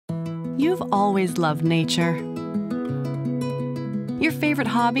You've always loved nature. Your favorite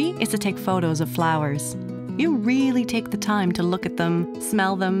hobby is to take photos of flowers. You really take the time to look at them,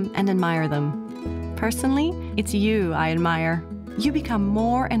 smell them, and admire them. Personally, it's you I admire. You become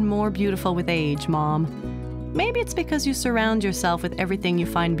more and more beautiful with age, Mom. Maybe it's because you surround yourself with everything you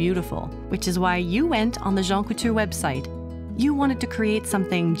find beautiful, which is why you went on the Jean Couture website. You wanted to create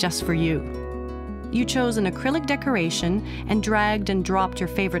something just for you. You chose an acrylic decoration and dragged and dropped your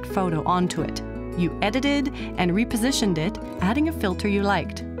favorite photo onto it. You edited and repositioned it, adding a filter you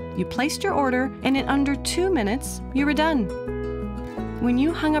liked. You placed your order, and in under 2 minutes, you were done. When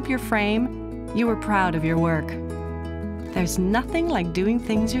you hung up your frame, you were proud of your work. There's nothing like doing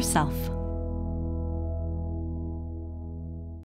things yourself.